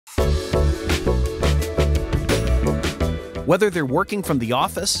Whether they're working from the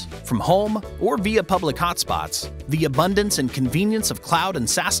office, from home, or via public hotspots, the abundance and convenience of cloud and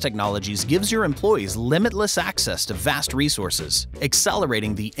SaaS technologies gives your employees limitless access to vast resources,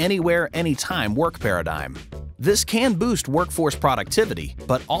 accelerating the anywhere, anytime work paradigm. This can boost workforce productivity,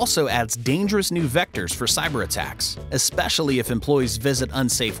 but also adds dangerous new vectors for cyber attacks, especially if employees visit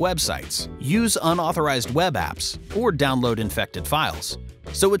unsafe websites, use unauthorized web apps, or download infected files.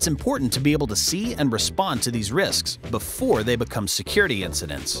 So it's important to be able to see and respond to these risks before they become security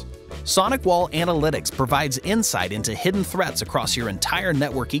incidents. SonicWall Analytics provides insight into hidden threats across your entire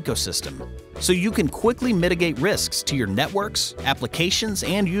network ecosystem, so you can quickly mitigate risks to your networks, applications,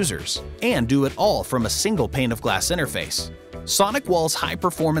 and users, and do it all from a single pane of glass interface. SonicWall's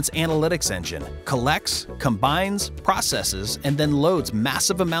high-performance analytics engine collects, combines, processes, and then loads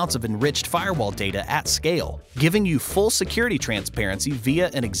massive amounts of enriched firewall data at scale, giving you full security transparency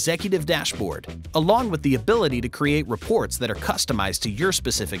via an executive dashboard, along with the ability to create reports that are customized to your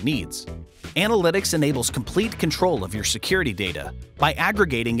specific needs. Analytics enables complete control of your security data by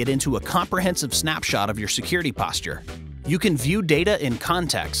aggregating it into a comprehensive snapshot of your security posture. You can view data in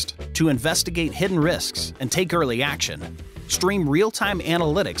context to investigate hidden risks and take early action, stream real-time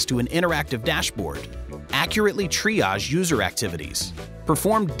analytics to an interactive dashboard, accurately triage user activities,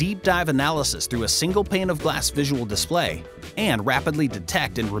 perform deep dive analysis through a single pane of glass visual display, and rapidly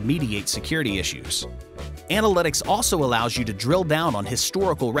detect and remediate security issues. Analytics also allows you to drill down on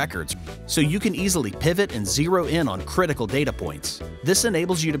historical records, so you can easily pivot and zero in on critical data points. This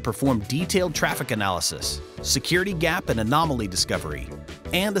enables you to perform detailed traffic analysis, security gap and anomaly discovery,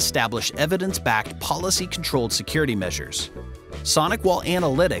 and establish evidence-backed, policy-controlled security measures. SonicWall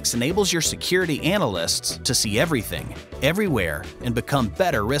Analytics enables your security analysts to see everything, everywhere, and become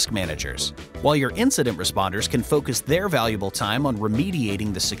better risk managers, while your incident responders can focus their valuable time on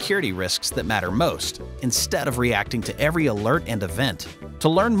remediating the security risks that matter most, instead of reacting to every alert and event. To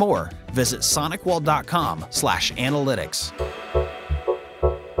learn more, visit sonicwall.com/analytics.